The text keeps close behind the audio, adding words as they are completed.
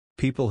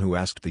People who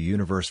asked the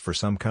universe for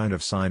some kind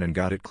of sign and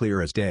got it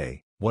clear as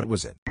day. What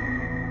was it?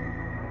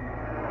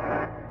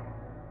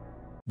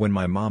 When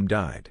my mom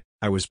died,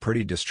 I was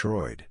pretty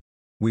destroyed.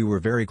 We were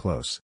very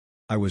close.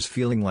 I was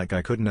feeling like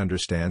I couldn't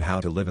understand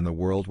how to live in the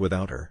world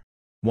without her.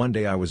 One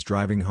day I was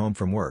driving home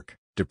from work,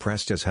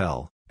 depressed as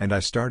hell, and I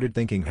started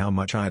thinking how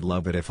much I'd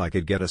love it if I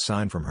could get a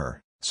sign from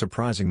her,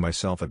 surprising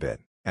myself a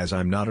bit, as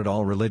I'm not at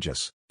all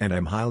religious, and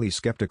I'm highly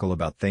skeptical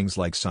about things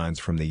like signs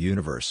from the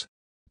universe.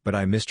 But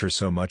I missed her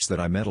so much that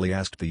I mentally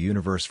asked the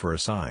universe for a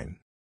sign.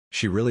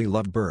 She really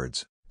loved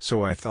birds,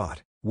 so I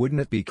thought, wouldn't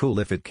it be cool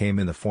if it came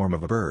in the form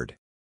of a bird?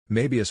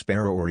 Maybe a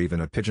sparrow or even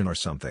a pigeon or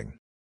something.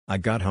 I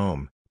got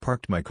home,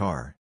 parked my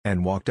car,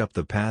 and walked up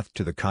the path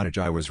to the cottage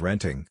I was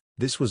renting.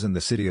 This was in the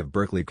city of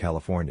Berkeley,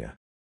 California.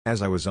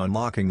 As I was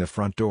unlocking the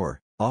front door,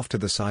 off to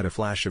the side a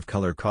flash of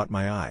color caught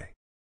my eye.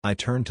 I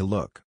turned to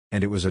look,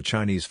 and it was a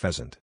Chinese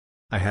pheasant.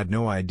 I had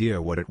no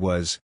idea what it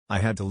was, I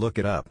had to look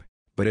it up,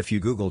 but if you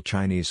Google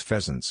Chinese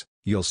pheasants,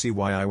 you'll see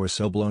why I was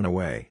so blown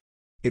away.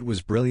 It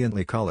was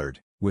brilliantly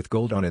colored, with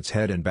gold on its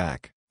head and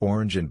back,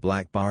 orange and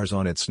black bars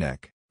on its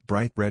neck,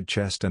 bright red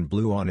chest and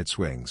blue on its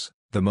wings,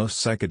 the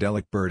most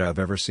psychedelic bird I've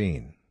ever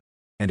seen.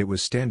 And it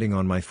was standing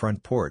on my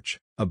front porch,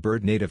 a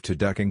bird native to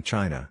Ducking,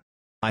 China.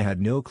 I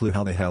had no clue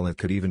how the hell it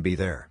could even be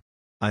there.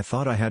 I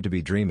thought I had to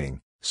be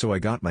dreaming, so I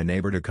got my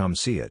neighbor to come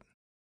see it.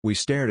 We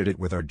stared at it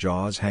with our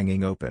jaws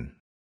hanging open.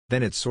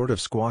 Then it sort of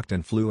squawked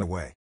and flew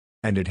away.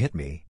 And it hit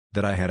me,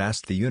 that I had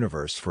asked the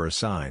universe for a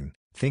sign,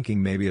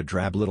 thinking maybe a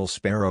drab little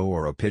sparrow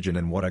or a pigeon,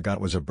 and what I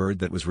got was a bird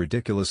that was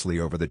ridiculously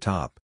over the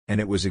top,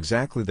 and it was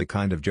exactly the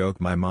kind of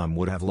joke my mom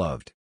would have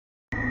loved.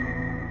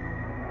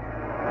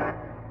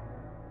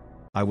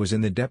 I was in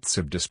the depths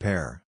of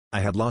despair. I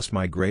had lost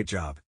my great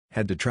job,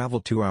 had to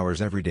travel 2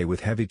 hours every day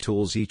with heavy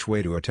tools each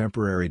way to a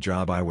temporary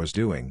job I was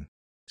doing.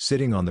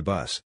 Sitting on the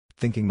bus,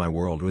 thinking my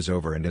world was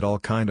over, and it all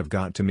kind of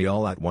got to me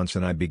all at once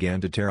and I began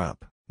to tear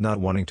up, not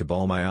wanting to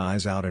bawl my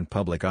eyes out in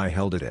public. I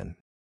held it in.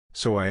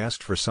 So I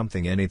asked for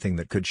something, anything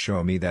that could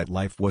show me that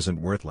life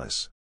wasn't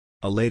worthless.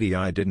 A lady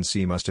I didn't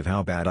see must have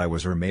how bad I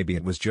was, or maybe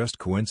it was just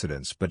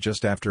coincidence, but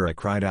just after I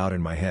cried out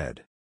in my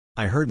head,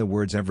 I heard the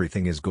words,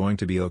 "Everything is going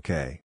to be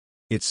okay."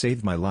 It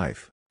saved my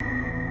life.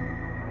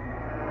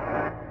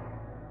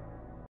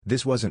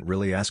 This wasn't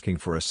really asking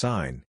for a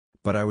sign,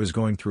 but I was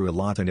going through a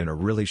lot and in a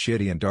really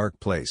shitty and dark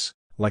place,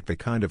 like the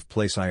kind of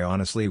place I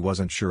honestly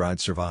wasn't sure I'd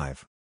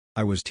survive.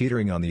 I was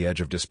teetering on the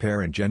edge of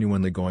despair and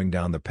genuinely going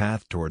down the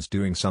path towards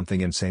doing something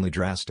insanely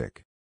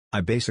drastic.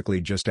 I basically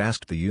just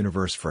asked the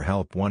universe for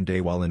help one day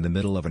while in the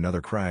middle of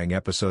another crying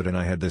episode, and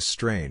I had this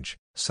strange,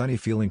 sunny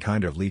feeling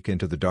kind of leak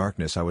into the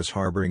darkness I was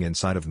harboring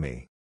inside of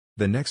me.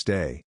 The next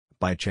day,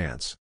 by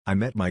chance, I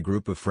met my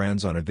group of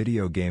friends on a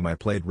video game I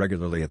played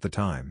regularly at the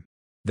time.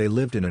 They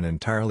lived in an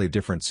entirely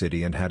different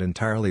city and had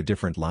entirely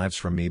different lives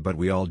from me, but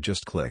we all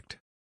just clicked.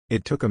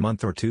 It took a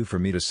month or two for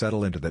me to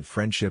settle into that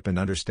friendship and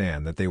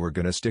understand that they were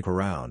gonna stick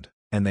around,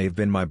 and they've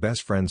been my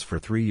best friends for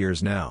 3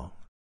 years now.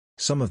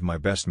 Some of my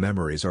best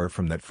memories are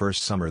from that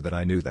first summer that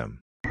I knew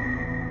them.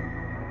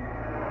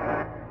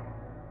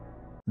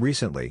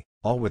 Recently,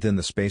 all within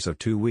the space of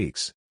 2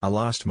 weeks, I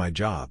lost my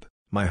job,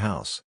 my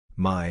house,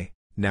 my,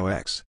 now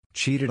ex,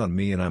 cheated on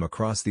me, and I'm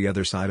across the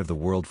other side of the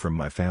world from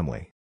my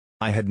family.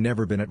 I had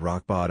never been at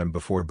rock bottom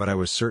before, but I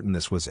was certain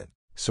this was it,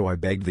 so I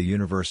begged the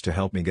universe to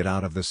help me get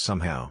out of this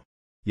somehow.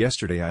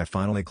 Yesterday I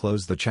finally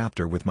closed the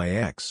chapter with my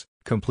ex,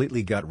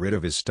 completely got rid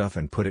of his stuff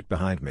and put it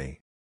behind me.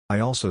 I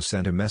also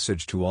sent a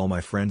message to all my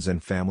friends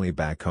and family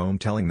back home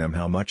telling them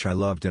how much I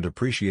loved and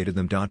appreciated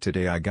them.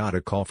 Today I got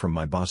a call from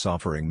my boss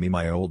offering me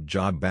my old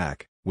job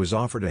back, was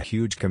offered a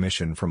huge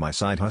commission for my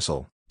side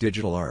hustle,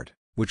 digital art,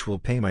 which will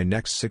pay my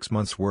next 6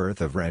 months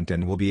worth of rent,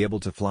 and will be able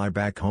to fly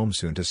back home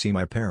soon to see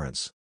my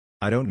parents.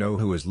 I don't know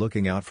who is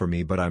looking out for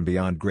me, but I'm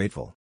beyond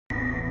grateful.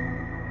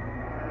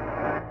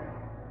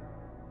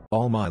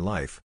 All my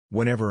life,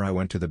 whenever I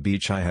went to the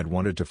beach, I had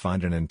wanted to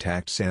find an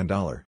intact sand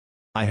dollar.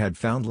 I had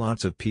found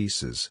lots of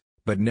pieces,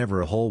 but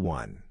never a whole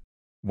one.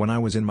 When I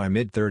was in my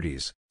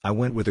mid-30s, I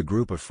went with a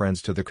group of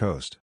friends to the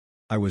coast.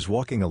 I was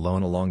walking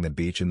alone along the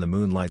beach in the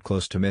moonlight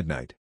close to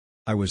midnight.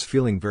 I was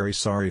feeling very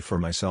sorry for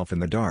myself in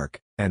the dark,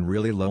 and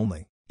really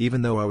lonely,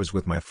 even though I was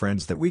with my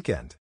friends that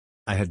weekend.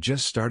 I had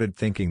just started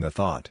thinking the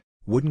thought,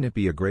 wouldn't it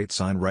be a great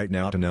sign right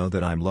now to know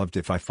that I'm loved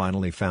if I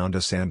finally found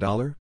a sand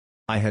dollar?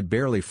 I had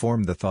barely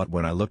formed the thought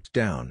when I looked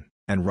down,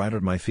 and right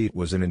at my feet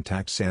was an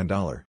intact sand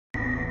dollar.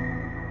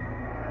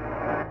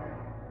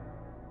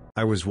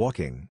 I was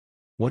walking.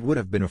 What would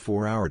have been a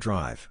 4-hour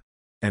drive.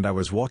 And I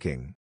was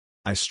walking.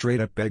 I straight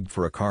up begged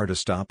for a car to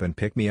stop and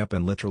pick me up,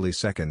 and literally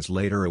seconds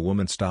later a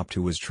woman stopped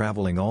who was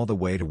traveling all the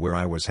way to where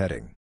I was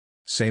heading.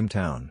 Same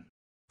town.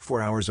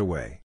 4 hours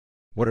away.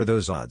 What are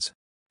those odds?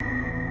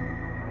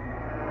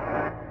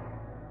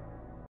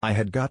 I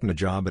had gotten a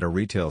job at a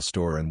retail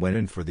store and went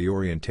in for the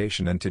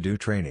orientation and to do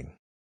training.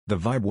 The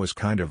vibe was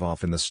kind of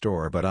off in the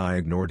store, but I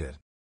ignored it.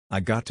 I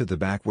got to the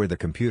back where the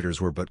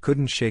computers were but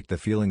couldn't shake the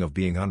feeling of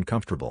being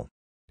uncomfortable.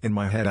 In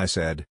my head I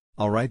said,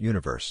 "Alright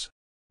universe.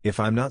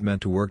 If I'm not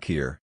meant to work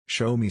here,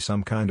 show me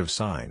some kind of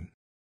sign."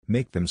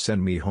 Make them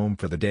send me home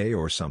for the day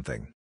or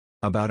something.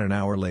 About an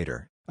hour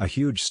later, a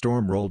huge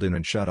storm rolled in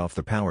and shut off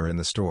the power in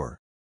the store.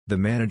 The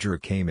manager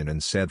came in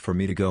and said for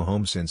me to go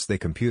home since the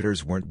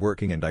computers weren't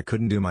working and I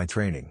couldn't do my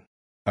training.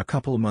 A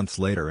couple months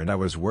later and I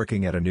was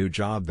working at a new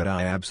job that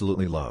I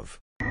absolutely love.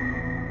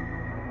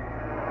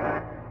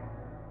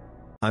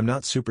 I'm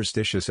not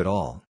superstitious at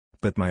all,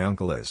 but my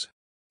uncle is.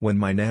 When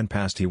my nan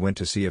passed, he went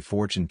to see a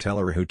fortune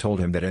teller who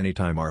told him that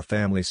anytime our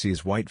family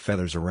sees white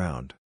feathers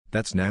around,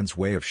 that's Nan's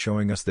way of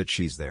showing us that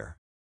she's there.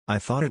 I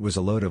thought it was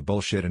a load of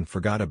bullshit and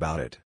forgot about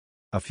it.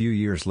 A few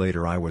years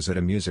later I was at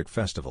a music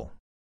festival.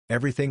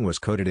 Everything was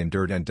coated in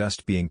dirt and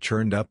dust being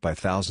churned up by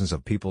thousands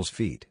of people's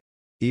feet.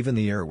 Even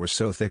the air was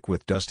so thick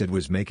with dust it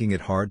was making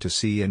it hard to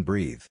see and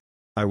breathe.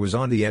 I was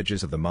on the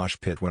edges of the mosh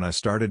pit when I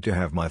started to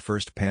have my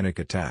first panic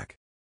attack.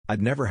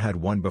 I'd never had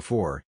one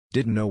before,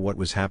 didn't know what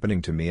was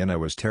happening to me and I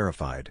was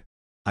terrified.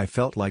 I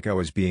felt like I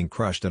was being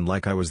crushed and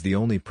like I was the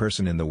only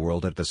person in the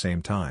world at the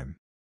same time.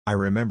 I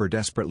remember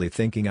desperately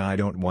thinking I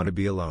don't want to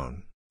be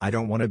alone. I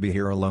don't want to be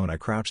here alone. I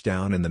crouched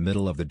down in the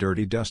middle of the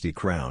dirty dusty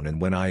crown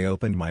and when I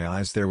opened my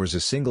eyes there was a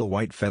single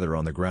white feather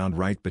on the ground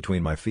right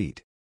between my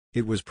feet.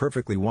 It was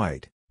perfectly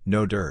white,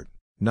 no dirt,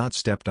 not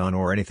stepped on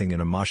or anything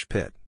in a mosh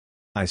pit.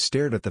 I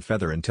stared at the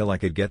feather until I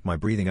could get my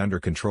breathing under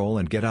control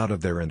and get out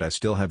of there and I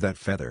still have that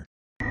feather.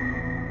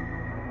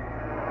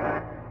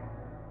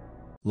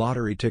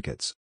 Lottery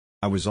tickets.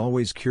 I was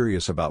always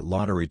curious about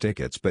lottery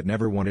tickets but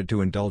never wanted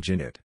to indulge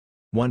in it.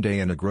 One day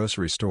in a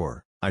grocery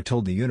store, I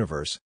told the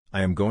universe,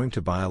 I am going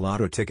to buy a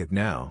lotto ticket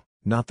now,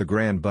 not the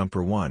grand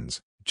bumper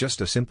ones, just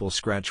a simple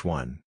scratch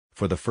one,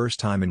 for the first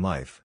time in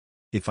life.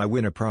 If I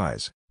win a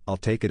prize, I'll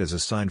take it as a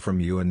sign from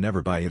you and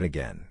never buy it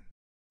again.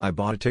 I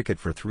bought a ticket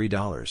for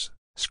 $3,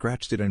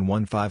 scratched it and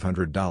won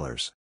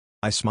 $500.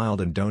 I smiled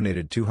and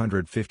donated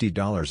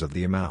 $250 of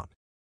the amount.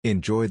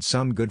 Enjoyed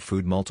some good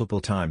food multiple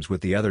times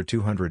with the other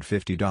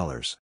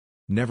 $250.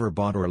 Never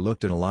bought or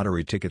looked at a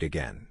lottery ticket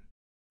again.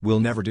 Will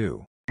never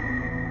do.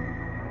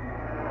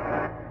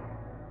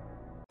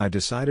 I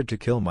decided to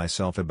kill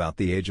myself about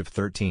the age of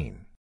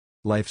 13.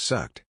 Life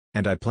sucked,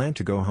 and I planned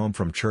to go home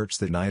from church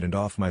that night and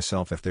off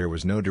myself if there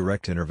was no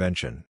direct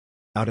intervention.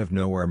 Out of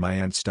nowhere my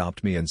aunt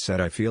stopped me and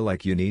said I feel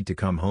like you need to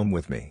come home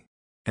with me.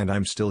 And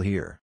I'm still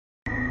here.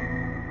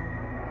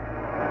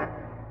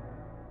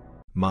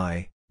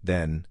 My,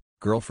 then,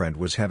 girlfriend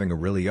was having a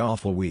really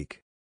awful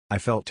week. I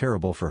felt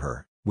terrible for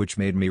her, which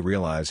made me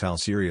realize how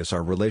serious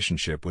our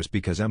relationship was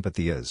because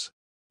empathy is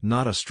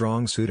not a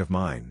strong suit of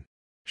mine.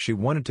 She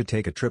wanted to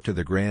take a trip to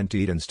the Grand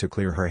Tetons to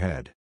clear her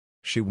head.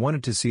 She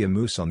wanted to see a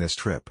moose on this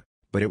trip,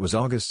 but it was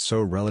August,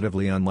 so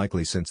relatively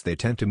unlikely since they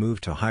tend to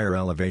move to higher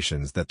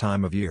elevations that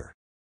time of year.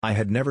 I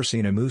had never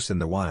seen a moose in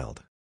the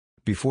wild.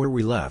 Before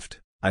we left,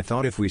 I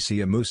thought if we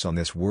see a moose on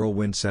this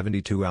whirlwind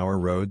 72-hour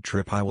road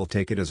trip I will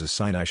take it as a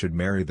sign I should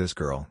marry this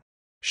girl.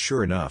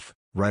 Sure enough,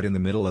 right in the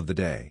middle of the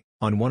day,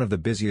 on one of the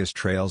busiest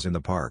trails in the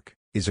park,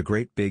 is a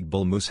great big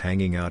bull moose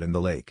hanging out in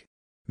the lake.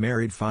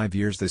 Married 5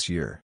 years this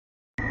year.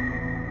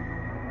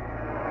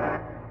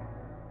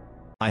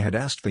 I had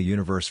asked the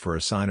universe for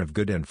a sign of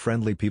good and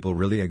friendly people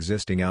really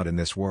existing out in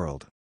this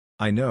world.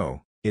 I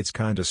know, it's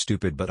kinda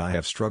stupid but I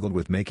have struggled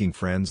with making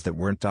friends that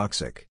weren't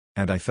toxic,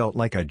 and I felt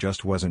like I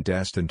just wasn't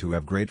destined to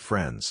have great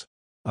friends.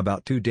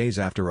 About 2 days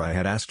after I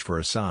had asked for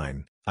a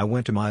sign, I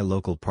went to my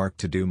local park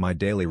to do my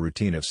daily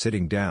routine of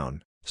sitting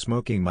down,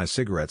 smoking my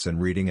cigarettes and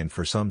reading, and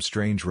for some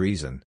strange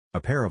reason, a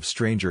pair of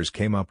strangers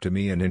came up to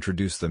me and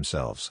introduced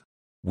themselves.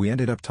 We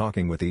ended up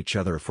talking with each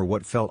other for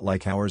what felt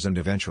like hours and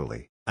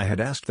eventually, I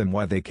had asked them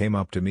why they came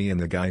up to me and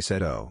the guy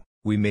said, "Oh,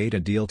 we made a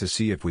deal to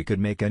see if we could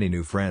make any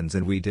new friends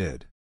and we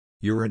did.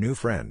 You're a new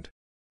friend."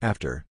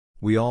 After,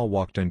 we all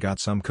walked and got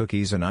some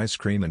cookies and ice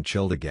cream and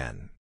chilled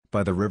again,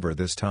 by the river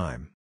this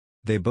time.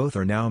 They both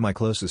are now my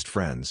closest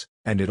friends,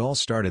 and it all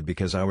started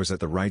because I was at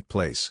the right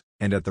place,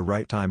 and at the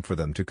right time for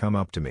them to come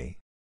up to me.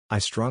 I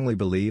strongly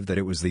believe that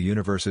it was the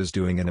universe's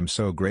doing and I'm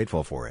so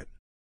grateful for it.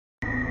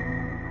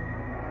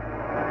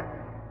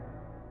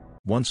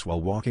 Once while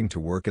walking to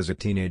work as a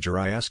teenager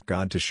I asked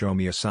God to show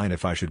me a sign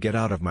if I should get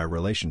out of my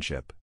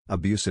relationship,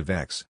 abusive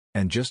ex,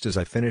 and just as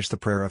I finished the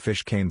prayer a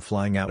fish came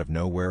flying out of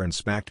nowhere and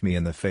smacked me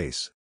in the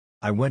face.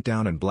 I went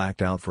down and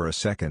blacked out for a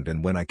second,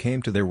 and when I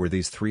came to there were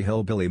these 3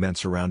 hillbilly men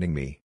surrounding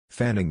me,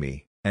 fanning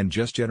me, and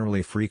just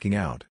generally freaking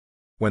out.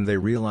 When they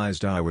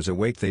realized I was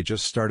awake they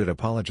just started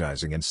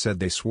apologizing and said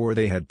they swore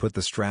they had put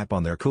the strap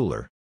on their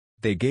cooler.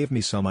 They gave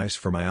me some ice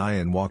for my eye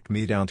and walked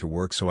me down to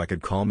work so I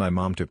could call my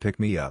mom to pick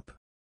me up.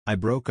 I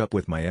broke up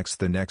with my ex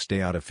the next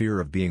day out of fear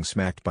of being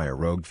smacked by a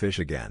rogue fish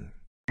again.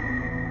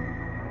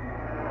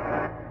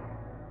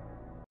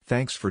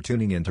 Thanks for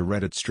tuning in to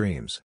Reddit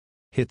Streams.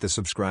 Hit the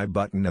subscribe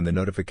button and the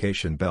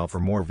notification bell for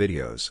more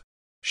videos.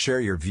 Share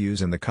your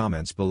views in the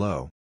comments below.